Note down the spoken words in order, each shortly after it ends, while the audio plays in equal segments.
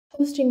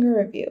Hostinger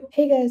review.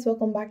 Hey guys,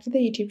 welcome back to the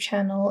YouTube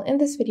channel. In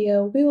this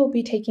video, we will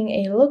be taking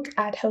a look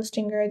at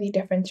Hostinger, the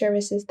different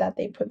services that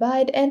they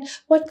provide, and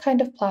what kind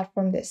of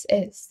platform this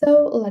is.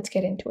 So let's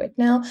get into it.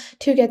 Now,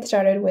 to get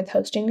started with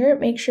Hostinger,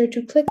 make sure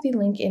to click the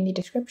link in the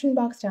description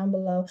box down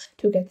below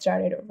to get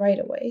started right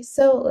away.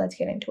 So let's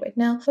get into it.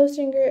 Now,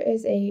 Hostinger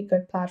is a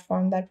good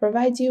platform that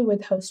provides you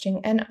with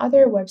hosting and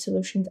other web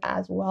solutions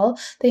as well.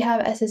 They have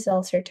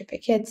SSL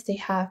certificates, they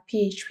have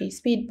PHP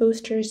speed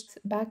boosters,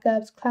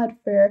 backups,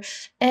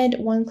 Cloudflare, and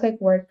one-click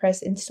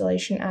WordPress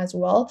installation as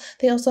well.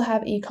 They also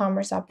have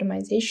e-commerce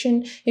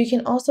optimization. You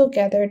can also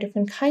gather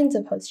different kinds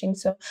of hosting.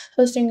 So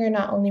Hostinger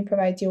not only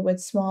provides you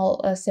with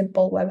small,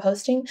 simple web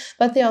hosting,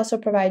 but they also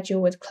provide you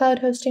with cloud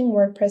hosting,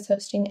 WordPress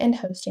hosting, and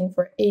hosting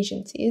for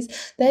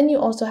agencies. Then you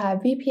also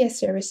have VPS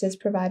services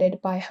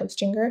provided by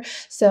Hostinger.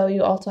 So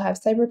you also have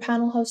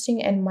CyberPanel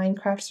hosting and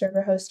Minecraft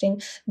server hosting.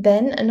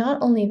 Then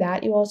not only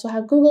that, you also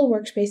have Google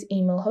Workspace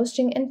email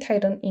hosting and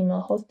Titan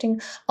email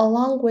hosting,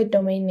 along with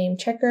domain name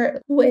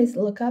checker, who is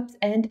lookups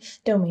and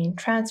domain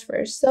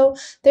transfers. So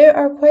there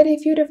are quite a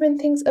few different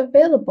things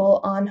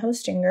available on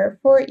Hostinger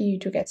for you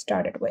to get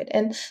started with.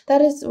 And that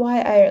is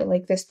why I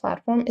like this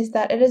platform, is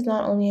that it is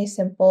not only a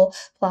simple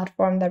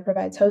platform that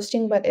provides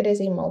hosting, but it is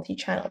a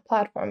multi-channel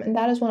platform. And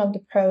that is one of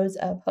the pros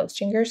of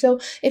Hostinger. So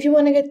if you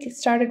want to get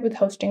started with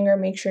Hostinger,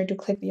 make sure to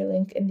click the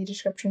link in the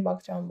description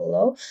box down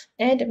below,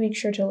 and make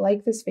sure to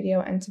like this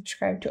video and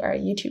subscribe to our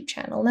YouTube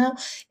channel. Now,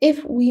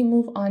 if we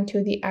move on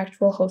to the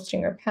actual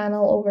Hostinger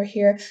panel over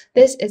here,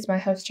 this is my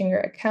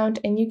Hostinger account,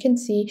 and you can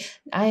see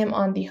I am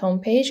on the home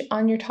page.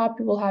 On your top,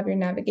 you will have your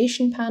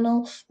navigation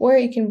panel where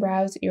you can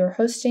browse your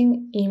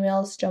hosting,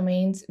 emails,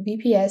 domains,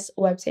 VPS,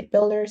 website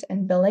builders,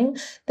 and billing.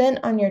 Then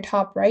on your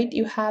top right,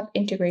 you have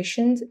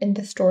integrations in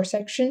the store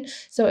section.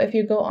 So if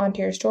you go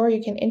onto your store,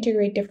 you can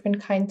integrate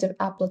different kinds of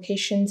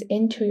applications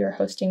into your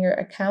Hostinger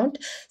account.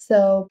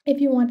 So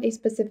if you want a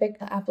specific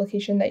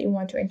application that you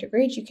want to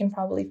integrate, you can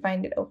probably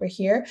find it over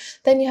here.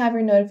 Then you have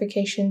your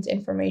notifications,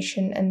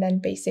 information, and then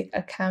basic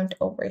account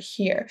over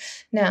here.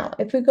 Now,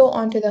 if we go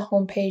onto the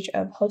home page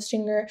of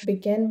Hostinger,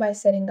 begin by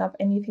setting up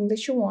anything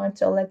that you want.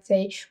 So let's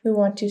say we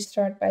want to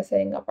start by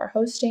setting up our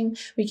hosting.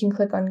 We can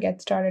click on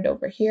get started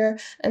over here,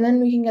 and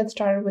then we can get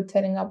started with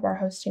setting up our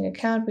hosting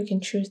account. We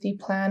can choose the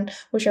plan,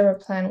 whichever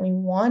plan we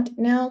want.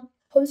 Now,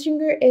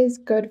 Hostinger is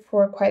good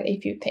for quite a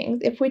few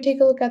things. If we take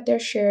a look at their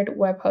shared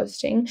web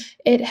hosting,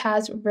 it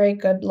has very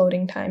good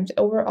loading times.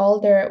 Overall,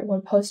 their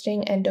web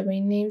hosting and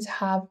domain names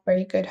have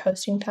very good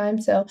hosting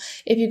times. So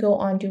if you go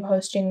on to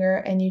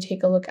Hostinger and you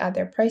take a look at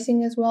their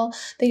pricing as well,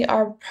 they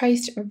are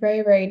priced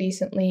very, very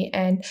decently.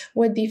 And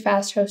with the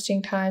fast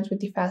hosting times, with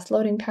the fast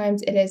loading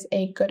times, it is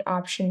a good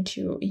option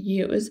to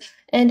use.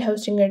 And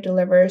Hostinger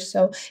delivers.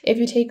 So if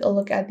you take a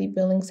look at the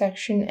billing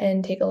section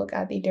and take a look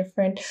at the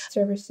different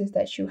services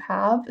that you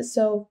have,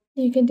 so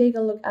you can take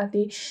a look at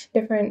the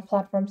different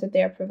platforms that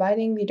they are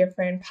providing, the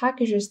different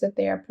packages that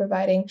they are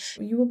providing.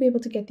 You will be able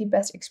to get the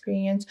best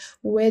experience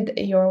with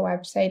your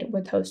website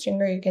with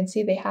Hostinger. You can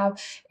see they have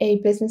a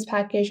business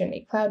package and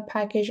a cloud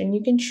package, and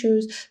you can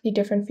choose the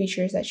different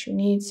features that you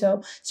need.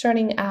 So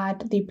starting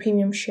at the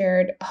premium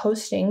shared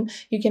hosting,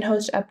 you can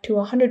host up to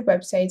 100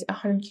 websites,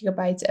 100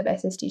 gigabytes of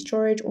SSD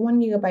storage, 1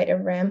 gigabyte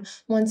of RAM,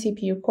 1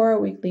 CPU core,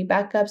 weekly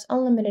backups,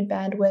 unlimited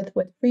bandwidth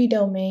with free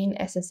domain,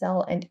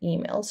 SSL, and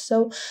emails.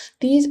 So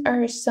these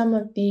are some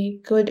of the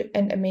good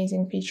and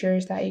amazing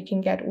features that you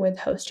can get with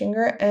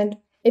Hostinger. And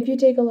if you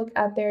take a look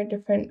at their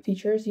different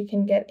features, you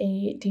can get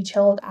a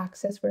detailed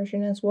access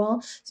version as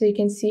well. So you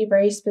can see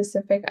very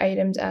specific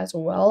items as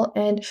well.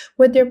 And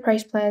with their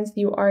price plans,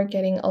 you are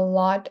getting a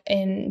lot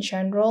in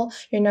general.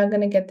 You're not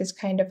going to get this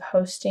kind of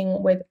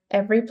hosting with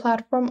every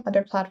platform.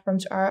 Other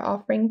platforms are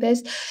offering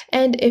this.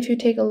 And if you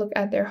take a look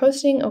at their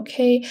hosting,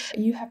 okay,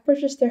 you have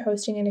purchased their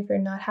hosting, and if you're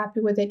not happy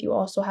with it, you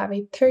also have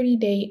a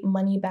 30-day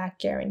money-back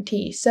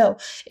guarantee. So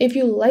if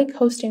you like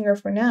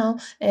Hostinger for now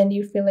and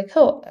you feel like,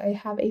 oh, I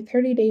have a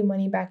 30-day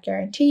money-back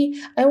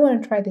guarantee, I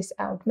want to try this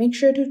out, make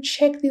sure to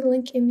check the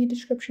link in the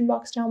description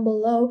box down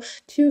below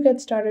to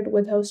get started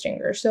with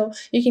Hostinger. So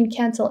you can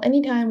cancel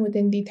anytime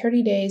within the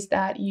 30 days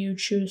that you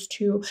choose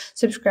to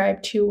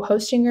subscribe to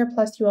Hostinger.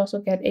 Plus, you also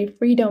get a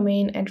free domain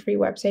and free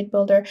website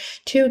builder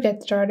to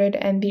get started,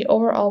 and the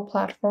overall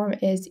platform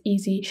is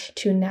easy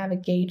to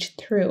navigate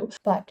through.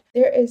 But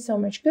there is so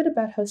much good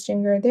about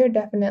Hostinger, there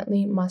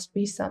definitely must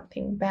be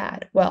something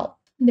bad. Well,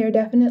 there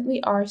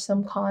definitely are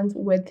some cons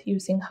with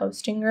using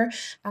Hostinger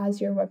as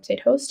your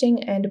website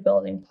hosting and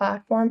building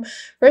platform.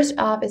 First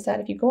off is that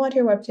if you go onto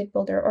your website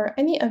builder or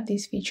any of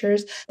these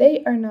features,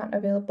 they are not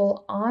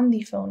available on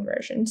the phone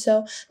version.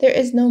 So there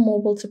is no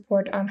mobile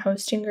support on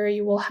Hostinger.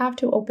 You will have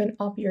to open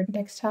up your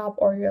desktop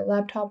or your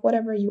laptop,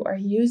 whatever you are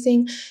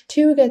using,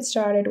 to get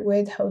started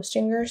with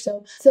Hostinger.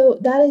 So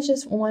that is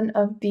just one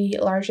of the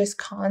largest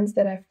cons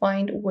that I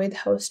find with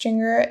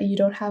Hostinger. You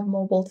don't have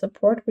mobile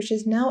support, which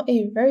is now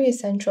a very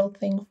essential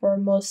thing thing for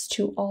most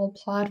to all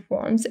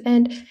platforms,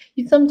 and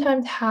you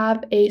sometimes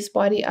have a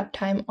spotty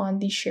uptime on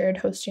the shared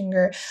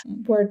Hostinger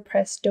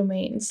WordPress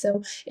domain.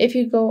 So if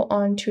you go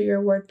on to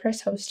your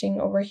WordPress hosting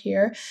over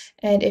here,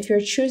 and if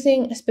you're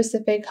choosing a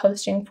specific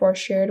hosting for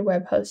shared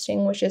web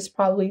hosting, which is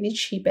probably the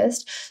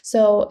cheapest,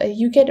 so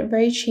you get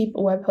very cheap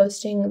web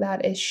hosting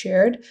that is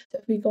shared. So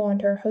if we go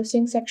onto our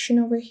hosting section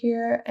over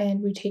here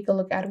and we take a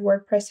look at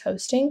WordPress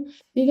hosting,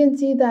 you can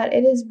see that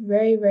it is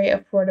very, very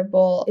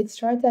affordable. It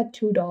starts at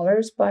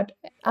 $2, but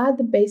at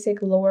the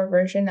basic lower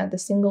version, at the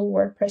single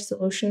WordPress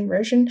solution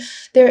version,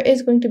 there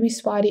is going to be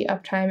spotty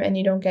uptime and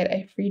you don't get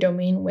a free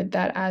domain with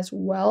that as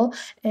well.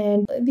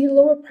 And the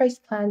lower price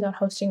plans on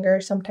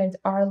Hostinger sometimes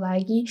are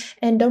laggy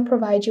and don't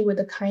provide you with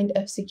the kind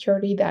of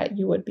security that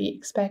you would be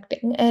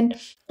expecting. And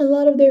a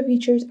lot of their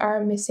features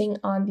are missing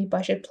on the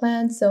budget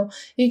plan. So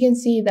you can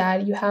see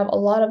that you have a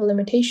lot of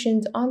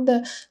limitations on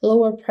the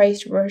lower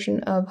priced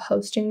version of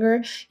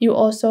Hostinger. You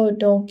also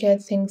don't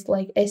get things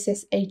like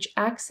SSH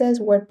access,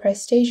 WordPress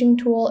staging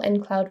tool,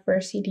 and Cloudflare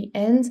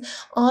CDNs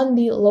on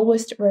the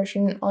lowest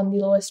version, on the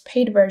lowest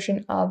paid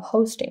version of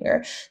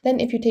Hostinger. Then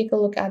if you take a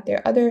look at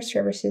their other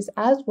services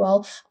as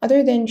well,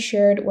 other than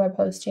shared web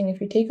hosting,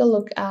 if you take a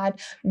look at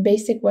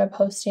basic web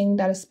hosting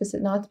that is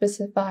not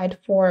specified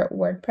for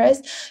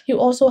WordPress, you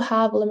also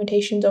have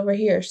limitations over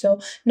here. So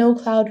no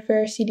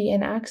Cloudflare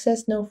CDN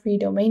access, no free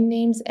domain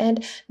names,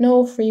 and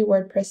no free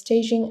WordPress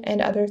staging,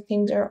 and other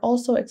things are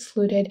also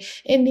excluded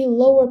in the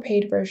lower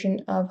paid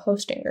version of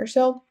Hostinger.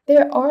 So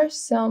there are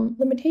some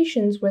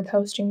limitations with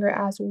Hostinger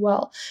as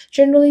well.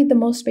 Generally, the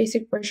most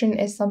basic version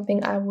is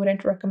something I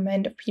wouldn't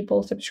recommend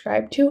people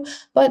subscribe to,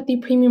 but the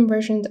premium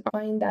versions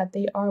find that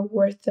they are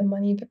worth the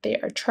money that they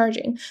are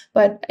charging.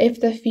 But if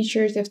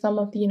some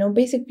of the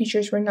basic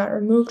features were not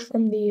removed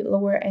from the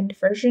lower end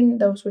version,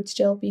 those would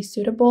still be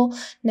suitable.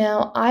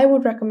 Now, I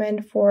would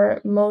recommend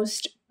for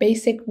most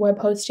basic web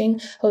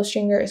hosting,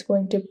 Hostinger is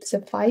going to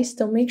suffice.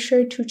 So make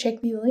sure to check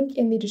the link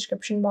in the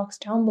description box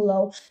down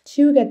below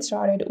to get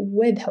started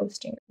with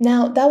Hostinger.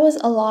 Now, that was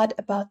a lot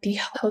about the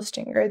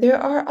Hostinger.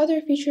 There are other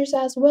features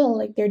as well,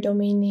 like their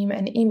domain name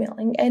and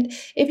emailing. And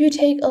if you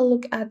take a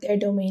look at their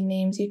domain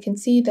names, you can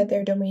see that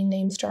their domain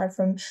names start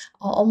from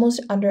almost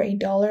under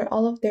 $1.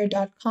 All of their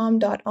 .com,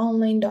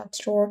 .online,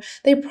 .store,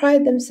 they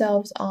pride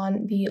themselves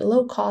on the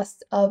low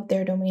cost of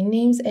their domain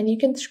names, and you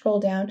can scroll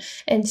down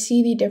and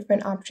see the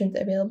different options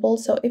available.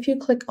 So if you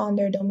click on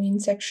their domain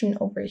section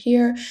over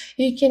here,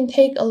 you can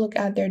take a look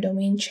at their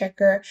domain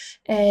checker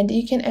and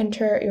you can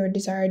enter your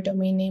desired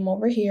domain name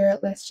over here.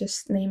 Let's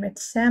just name it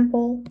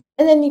sample.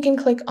 And then you can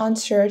click on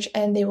search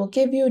and they will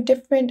give you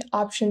different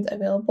options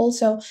available.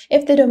 So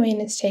if the domain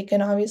is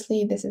taken,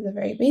 obviously this is a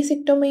very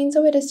basic domain,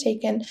 so it is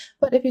taken.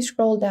 But if you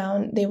scroll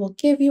down, they will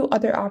give you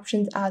other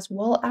options as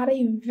well at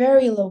a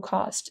very low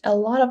cost. A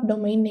lot of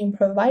domain name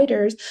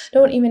providers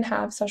don't even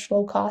have such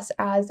low costs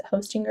as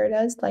Hostinger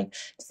does. Like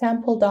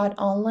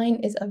sample.online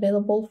is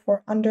available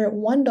for under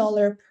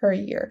 $1 per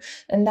year.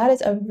 And that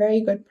is a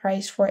very good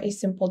price for a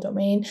simple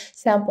domain.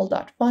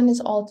 Sample.fun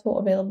is also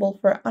available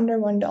for under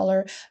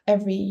 $1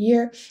 every year.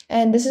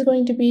 And this is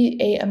going to be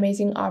an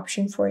amazing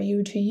option for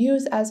you to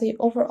use as a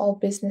overall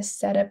business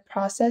setup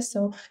process.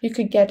 So you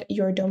could get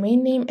your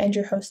domain name and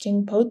your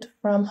hosting both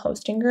from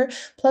Hostinger.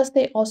 Plus,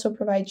 they also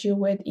provide you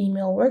with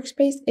email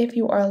workspace if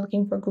you are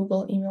looking for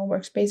Google email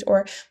workspace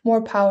or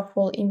more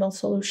powerful email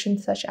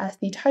solutions such as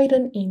the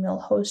Titan email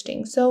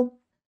hosting. So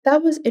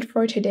that was it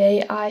for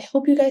today. I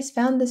hope you guys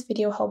found this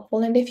video helpful,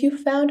 and if you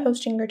found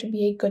Hostinger to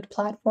be a good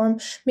platform,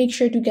 make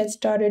sure to get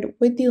started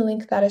with the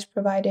link that is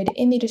provided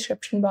in the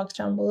description box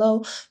down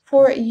below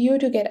for you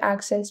to get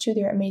access to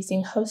their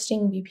amazing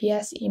hosting,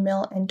 VPS,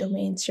 email, and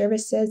domain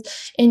services.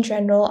 In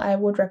general, I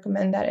would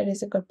recommend that it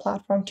is a good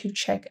platform to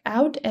check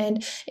out,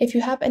 and if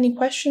you have any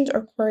questions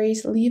or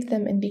queries, leave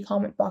them in the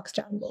comment box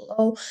down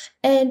below.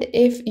 And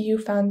if you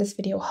found this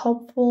video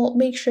helpful,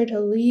 make sure to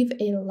leave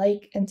a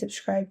like and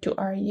subscribe to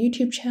our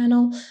YouTube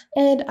channel,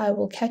 and I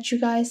will catch you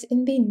guys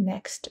in the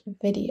next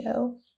video.